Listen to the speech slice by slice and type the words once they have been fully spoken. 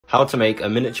How to make a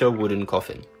miniature wooden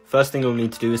coffin. First thing you'll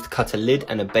need to do is to cut a lid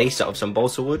and a base out of some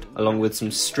balsa wood, along with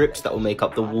some strips that will make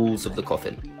up the walls of the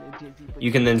coffin.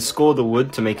 You can then score the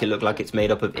wood to make it look like it's made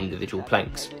up of individual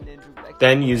planks.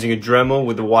 Then, using a Dremel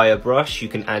with a wire brush, you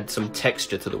can add some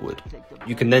texture to the wood.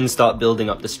 You can then start building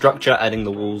up the structure, adding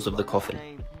the walls of the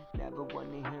coffin.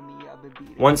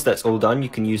 Once that's all done, you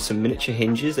can use some miniature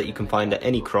hinges that you can find at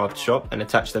any craft shop and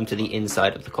attach them to the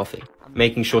inside of the coffin,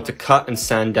 making sure to cut and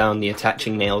sand down the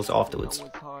attaching nails afterwards.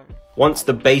 Once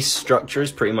the base structure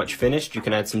is pretty much finished, you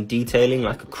can add some detailing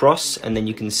like a cross, and then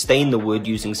you can stain the wood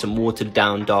using some watered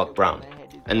down dark brown.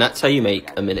 And that's how you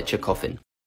make a miniature coffin.